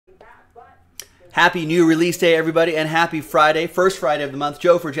Happy new release day, everybody, and happy Friday, first Friday of the month.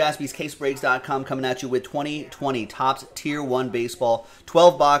 Joe for JaspysCaseBreaks.com coming at you with 2020 Topps Tier 1 Baseball,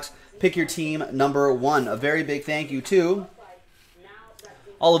 12 box, pick your team number 1. A very big thank you to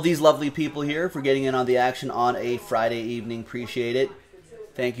all of these lovely people here for getting in on the action on a Friday evening. Appreciate it.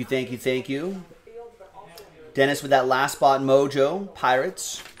 Thank you, thank you, thank you. Dennis with that last spot mojo,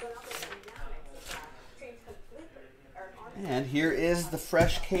 Pirates. And here is the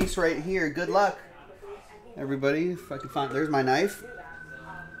fresh case right here. Good luck, everybody. If I can find, there's my knife.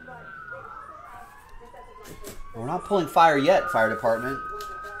 We're not pulling fire yet, fire department.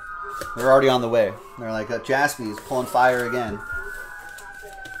 They're already on the way. They're like, Jaspy's pulling fire again.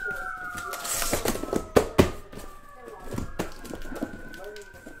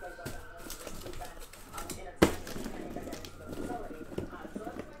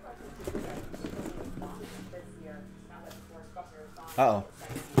 Uh-oh.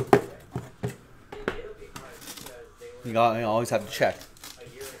 You always have to check.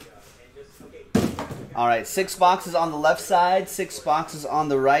 All right, 6 boxes on the left side, 6 boxes on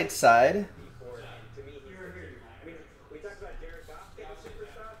the right side.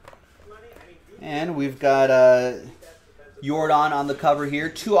 And we've got Jordan on the cover here.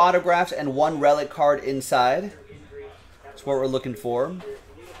 2 autographs and 1 relic card inside. That's what we're looking for.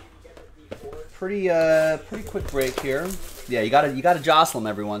 Pretty quick break here. Yeah, you gotta jostle them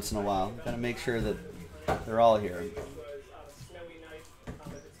every once in a while. You gotta make sure that they're all here.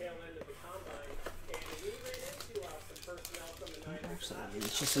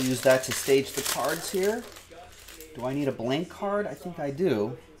 Let's just use that to stage the cards here. Do I need a blank card? I think I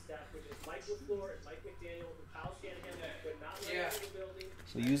do.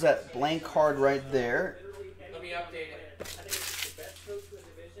 So use that blank card right there. Let me update it.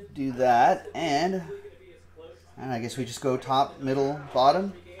 Do that, and I guess we just go top, middle,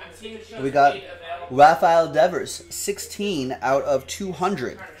 bottom. We got Rafael Devers, 16 out of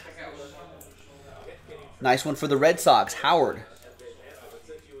 200. Nice one for the Red Sox, Howard.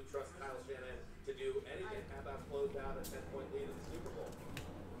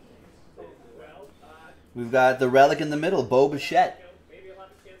 We've got the relic in the middle, Bo Bichette,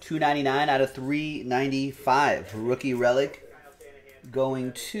 299 out of 395. Rookie relic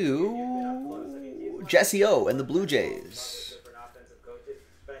going to Jesse O and the Blue Jays.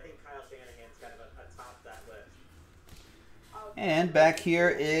 And back here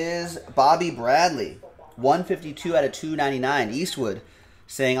is Bobby Bradley, 152 out of 299. Eastwood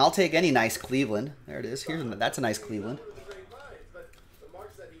saying, "I'll take any nice Cleveland." There it is. That's a nice Cleveland.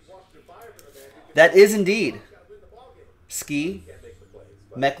 That is indeed Ski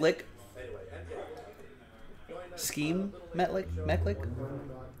Meklik. Scheme Meklik.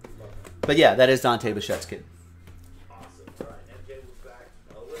 But yeah, that is Dante Bichette's kid.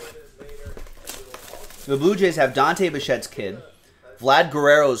 The Blue Jays have Dante Bichette's kid, Vlad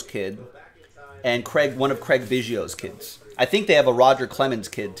Guerrero's kid, and one of Craig Biggio's kids. I think they have a Roger Clemens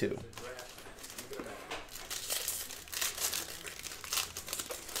kid too.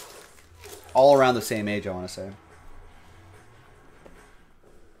 All around the same age, I want to say.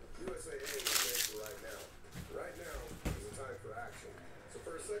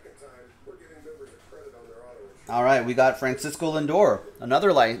 All right, we got Francisco Lindor,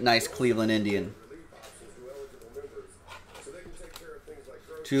 another nice Cleveland Indian.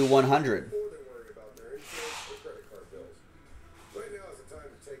 2/100.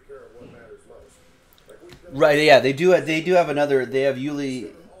 Right, yeah, they do have another. They have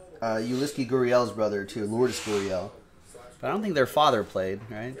Uliski Gurriel's brother too, Lourdes Gurriel. But I don't think their father played,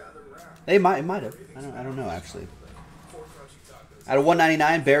 right? They might have. I don't know actually. Out of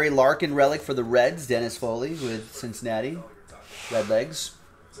 199, Barry Larkin relic for the Reds. Dennis Foley with Cincinnati. Red Legs.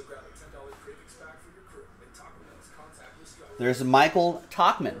 There's Michael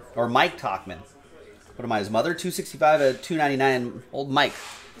Tauchman, or Mike Tauchman. What am I, his mother? 265 out of 299. Old Mike.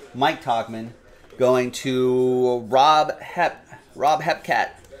 Mike Tauchman going to Rob Hepcat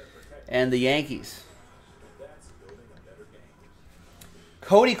and the Yankees.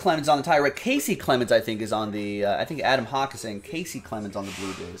 Cody Clemens on the tie. Right, Casey Clemens, I think, is on the... I think Adam Hawk is saying Casey Clemens on the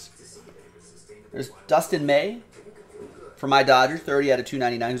Blue Jays. There's Dustin May for my Dodgers. 30 out of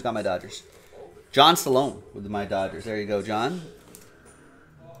 299. Who's got my Dodgers? John Stallone with my Dodgers. There you go, John.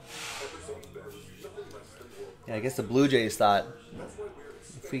 Yeah, I guess the Blue Jays thought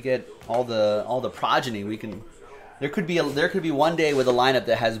if we get all the progeny, we can... There could be one day with a lineup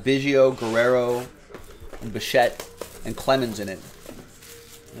that has Biggio, Guerrero, and Bichette, and Clemens in it.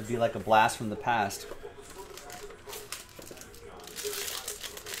 It'd be like a blast from the past.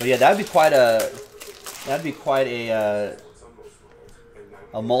 But yeah, that'd be quite a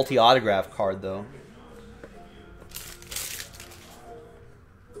A multi-autograph card, though.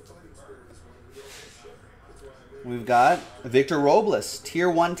 We've got Victor Robles, Tier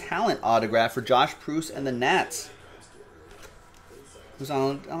 1 talent autograph for Josh Proust and the Nats. Who's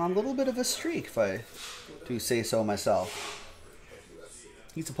on a little bit of a streak, if I do say so myself.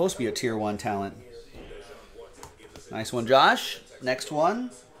 He's supposed to be a Tier 1 talent. Nice one, Josh. Next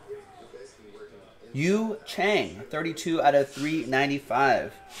one. Yu Chang, 32 out of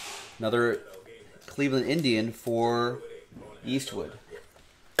 395. Another Cleveland Indian for Eastwood.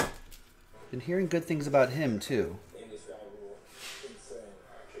 Been hearing good things about him, too.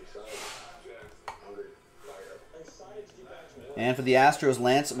 And for the Astros,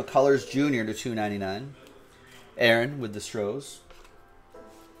 Lance McCullers Jr. to 299. Aaron with the Stros.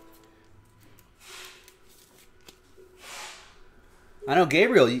 I know,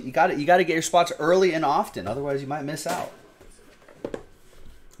 Gabriel, you got to get your spots early and often, otherwise you might miss out.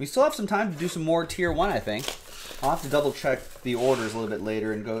 We still have some time to do some more Tier 1, I think. I'll have to double check the orders a little bit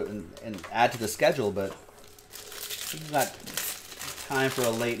later and go and add to the schedule, but we've got time for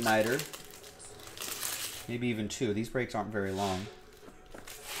a late nighter. Maybe even 2. These breaks aren't very long.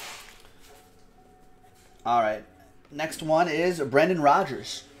 All right. Next one is Brendan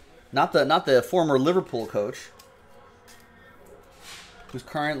Rodgers. Not the former Liverpool coach, who's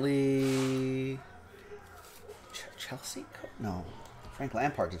currently Chelsea coach? No. Frank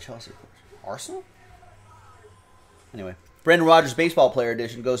Lampard's a Chelsea coach. Arsenal? Anyway, Brendan Rodgers baseball player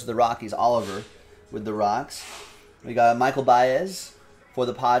edition goes to the Rockies. Oliver with the Rocks. We got Michael Baez for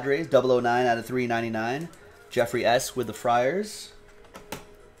the Padres, 009 out of 399. Jeffrey S. with the Friars.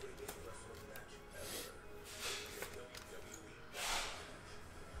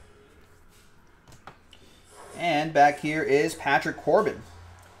 And back here is Patrick Corbin,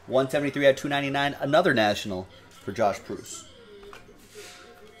 173 out of 299. Another national for Josh Proust.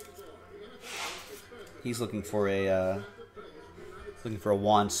 He's looking for a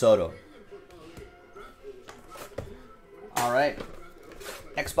Juan Soto. All right,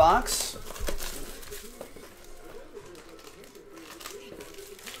 next box.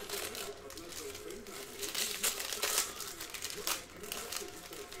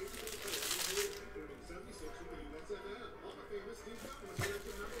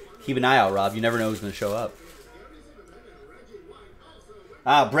 Keep an eye out, Rob. You never know who's going to show up.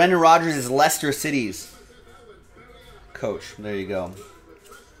 Brendan Rodgers is Leicester City's coach. There you go.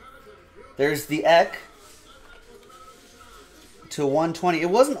 There's the Eck to 120. It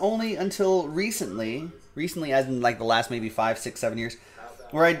wasn't only until recently as in like the last maybe 5, 6, 7 years,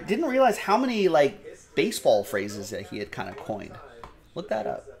 where I didn't realize how many like baseball phrases that he had kind of coined. Look that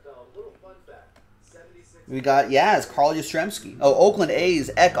up. We got Yaz, Carl Yastrzemski. Oh, Oakland A's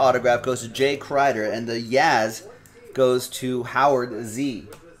Eck autograph goes to Jay Kreider, and the Yaz goes to Howard Z.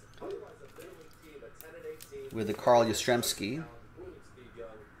 With the Carl Yastrzemski.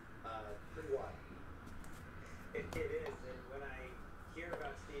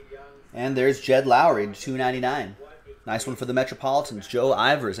 And there's Jed Lowry, $2.99. Nice one for the Metropolitans. Joe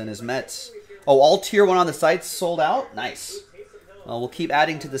Ivers and his Mets. Oh, all Tier 1 on the site's sold out? Nice. Well, we'll keep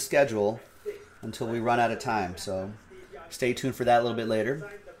adding to the schedule until we run out of time, so stay tuned for that a little bit later.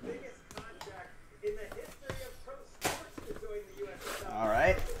 All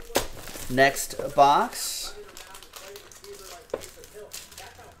right. Next box.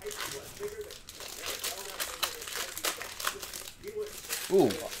 Ooh,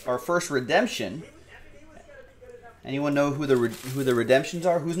 our first redemption. Anyone know who the redemptions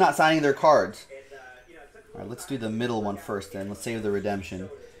are? Who's not signing their cards? All right, let's do the middle one first then. Let's save the redemption.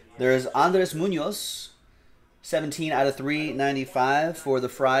 There's Andres Munoz, 17 out of 395 for the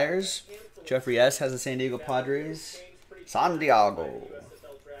Friars. Jeffrey S. has the San Diego Padres. San Diego.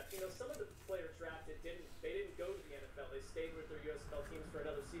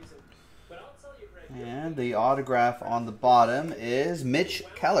 And the autograph on the bottom is Mitch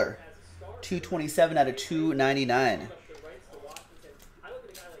Keller, 227 out of 299.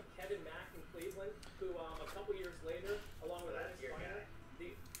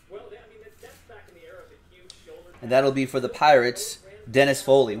 And that'll be for the Pirates, Dennis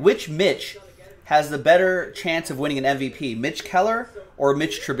Foley. Which Mitch has the better chance of winning an MVP, Mitch Keller or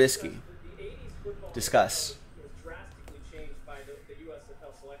Mitch Trubisky? Discuss.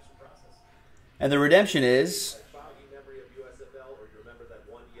 And the redemption is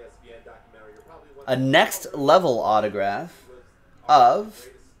a next level autograph of,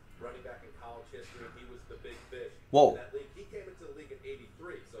 whoa,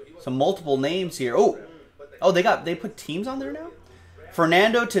 some multiple names here. Oh, they put teams on there now?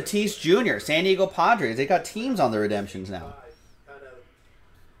 Fernando Tatis Jr., San Diego Padres. They got teams on the redemptions now.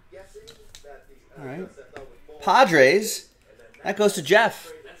 All right. Padres. That goes to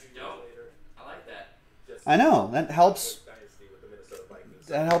Jeff. That's dope. I like that. I know. That helps.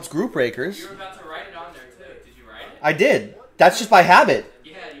 That helps group breakers. You were about to write it on there too. Did you write it? I did. That's just by habit.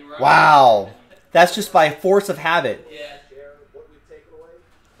 Yeah, you wrote Wow. That's just by force of habit. Yeah.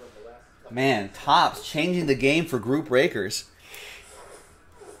 Man, Topps changing the game for group breakers.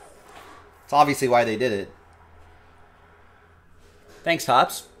 It's obviously why they did it. Thanks,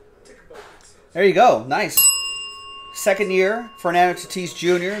 Topps. There you go. Nice. Second year, Fernando Tatis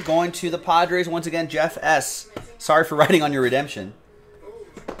Jr. going to the Padres. Once again, Jeff S. Sorry for writing on your redemption.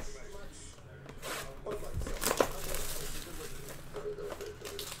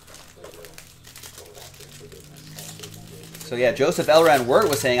 So yeah, Joseph Elran Wirt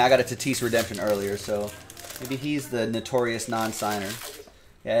was saying I got a Tatis redemption earlier, so maybe he's the notorious non-signer.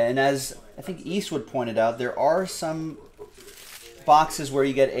 Yeah, and as I think Eastwood pointed out, there are some boxes where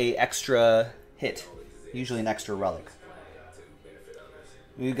you get a extra hit, usually an extra relic.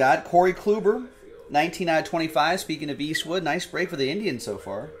 We've got Corey Kluber, 19 out of 25. Speaking of Eastwood, nice break for the Indians so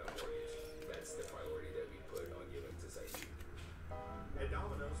far.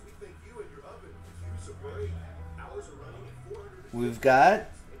 We've got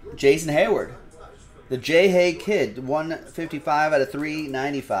Jason Hayward, the J. Hay Kid, 155 out of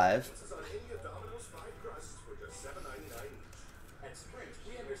 395.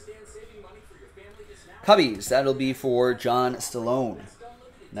 Cubbies, that'll be for John Stallone.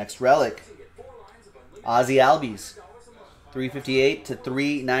 Next relic, Ozzy Albies, 358 to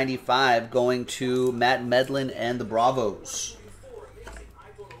 395, going to Matt Medlin and the Bravos.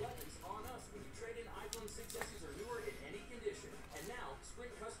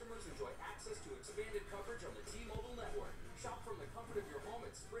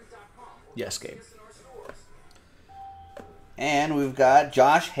 Yes, Gabe. And we've got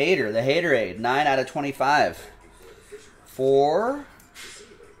Josh Hader, the Haterade, 9 out of 25. For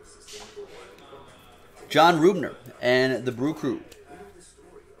John Rubner and the Brew Crew.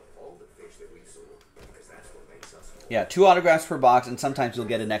 Yeah, 2 autographs per box, and sometimes you'll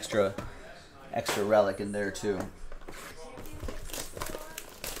get an extra relic in there too.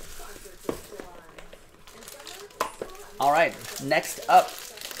 All right, next up.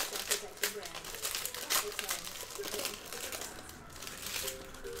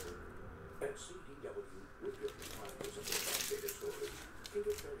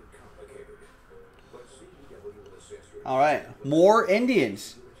 All right, more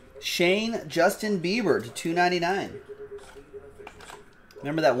Indians. Shane Justin Bieber to 299.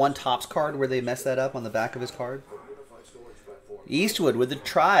 Remember that one Topps card where they messed that up on the back of his card? Eastwood with the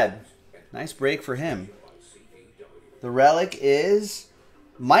Tribe. Nice break for him. The relic is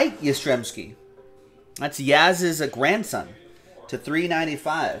Mike Yastrzemski. That's Yaz's grandson to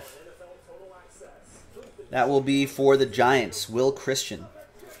 395. That will be for the Giants, Will Christian.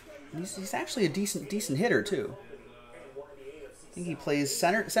 He's actually a decent hitter too. I think he plays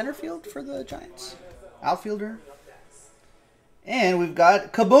center field for the Giants. Outfielder. And we've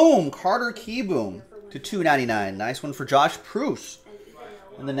got Kaboom, Carter Kieboom to 299. Nice one for Josh Proust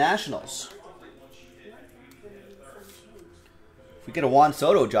and the Nationals. If we get a Juan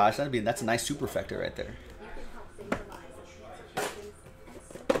Soto, Josh, that's a nice superfecta right there.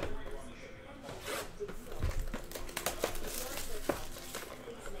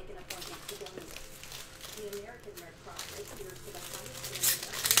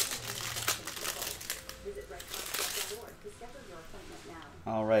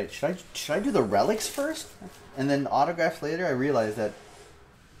 All right, should I do the relics first and then autographs later? I realized that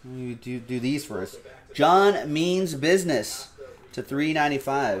you do these first. John Means Business to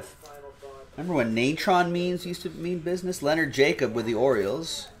 395. Remember when Natron Means used to mean business? Leonard Jacob with the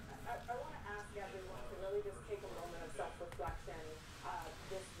Orioles.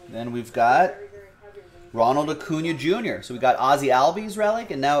 Then we've got Ronald Acuna Jr. So we got Ozzy Albies relic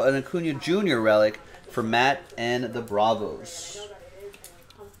and now an Acuna Jr. relic for Matt and the Bravos.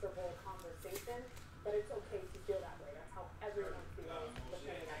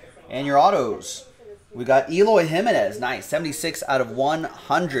 And your autos. We got Eloy Jimenez. Nice. 76 out of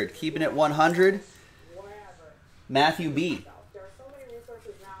 100. Keeping it 100. Matthew B.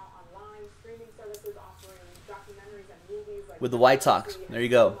 With the White Sox. There you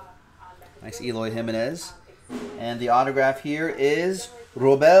go. Nice Eloy Jimenez. And the autograph here is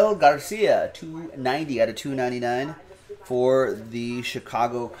Robel Garcia. 290 out of 299 for the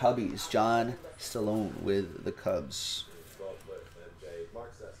Chicago Cubbies. John Stallone with the Cubs.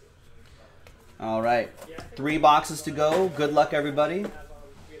 All right, 3 boxes to go. Good luck, everybody.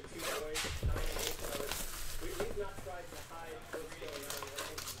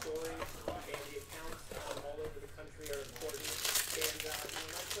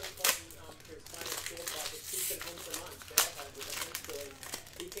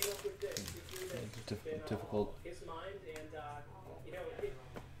 difficult.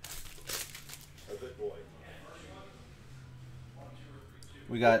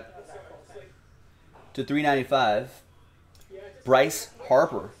 We got to 395. Bryce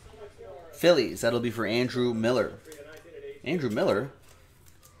Harper, Phillies. That'll be for Andrew Miller. Andrew Miller?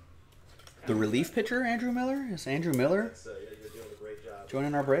 The relief pitcher, Andrew Miller? Is Andrew Miller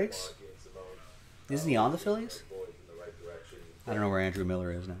joining our breaks? Isn't he on the Phillies? I don't know where Andrew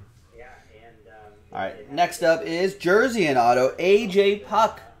Miller is now. All right, next up is jersey and auto. A.J.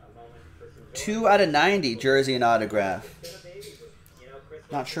 Puck. 2/90 jersey and autograph.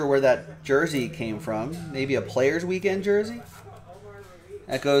 Not sure where that jersey came from. Maybe a Players Weekend jersey?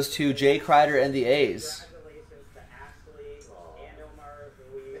 That goes to Jay Kreider and the A's.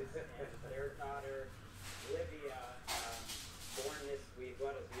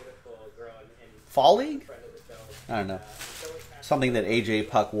 Fall League? I don't know. Something that A.J.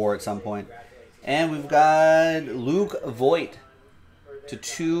 Puck wore at some point. And we've got Luke Voigt to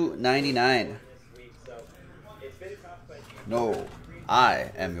 2/99. No,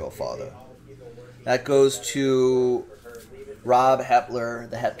 I am your father. That goes to Rob Hepler,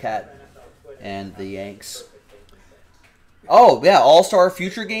 the Hepcat, and the Yanks. Oh, yeah, All-Star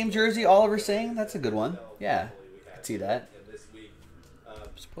Future Game jersey, Oliver Singh. That's a good one. Yeah, I can see that.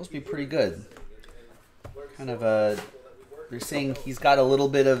 It's supposed to be pretty good. Kind of they're saying he's got a little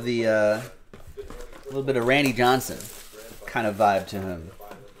bit of the, Randy Johnson kind of vibe to him.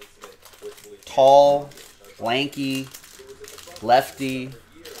 Tall, lanky, lefty,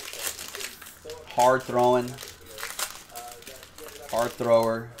 hard thrower.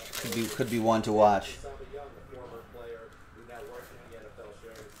 Could be one to watch.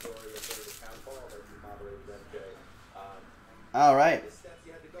 All right,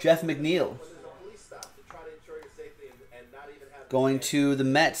 Jeff McNeil going to the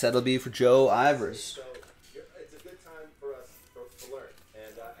Mets. That'll be for Joe Ivers.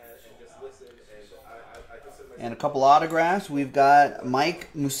 And a couple autographs. We've got Mike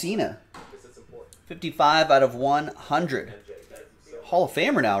Mussina, 55/100. Hall of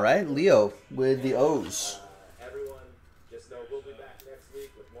Famer now, right? Leo with the O's.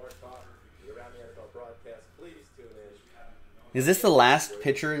 Is this the last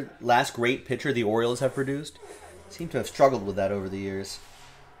great pitcher the Orioles have produced? Seem to have struggled with that over the years.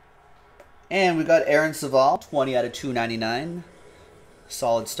 And we've got Aaron Saval, 20/299.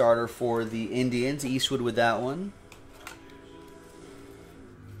 Solid starter for the Indians. Eastwood with that one.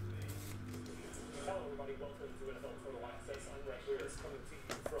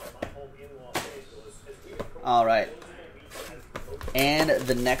 All right. And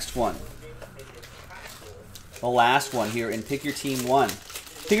the next one. The last one here in Pick Your Team 1.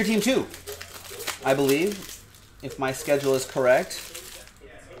 Pick Your Team 2, I believe, if my schedule is correct,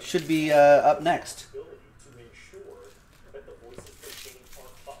 should be up next.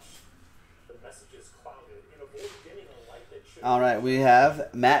 All right, we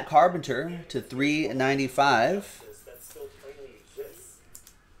have Matt Carpenter to 395.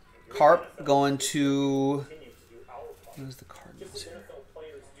 Carp going to, who's the Cardinals here?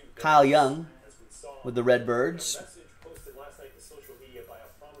 Kyle Young with the Redbirds.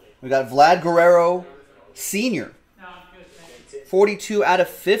 We got Vlad Guerrero Sr.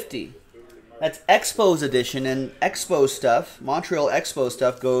 42/50. That's Expos edition, and Expo stuff, Montreal Expo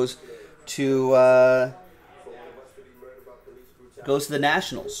stuff, goes to the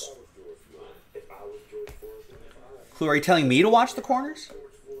Nationals. Clue, are you telling me to watch the corners?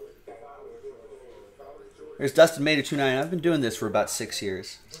 There's Dustin May to 299. I've been doing this for about 6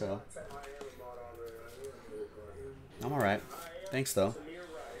 years, so I'm all right. Thanks, though.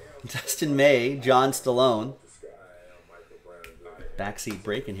 Dustin May, John Stallone. Backseat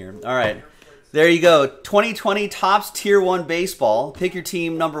breaking here. All right. There you go. 2020 Topps Tier 1 Baseball. Pick your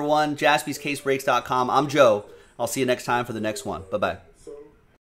team number 1, jaspyscasebreaks.com. I'm Joe. I'll see you next time for the next one. Bye-bye.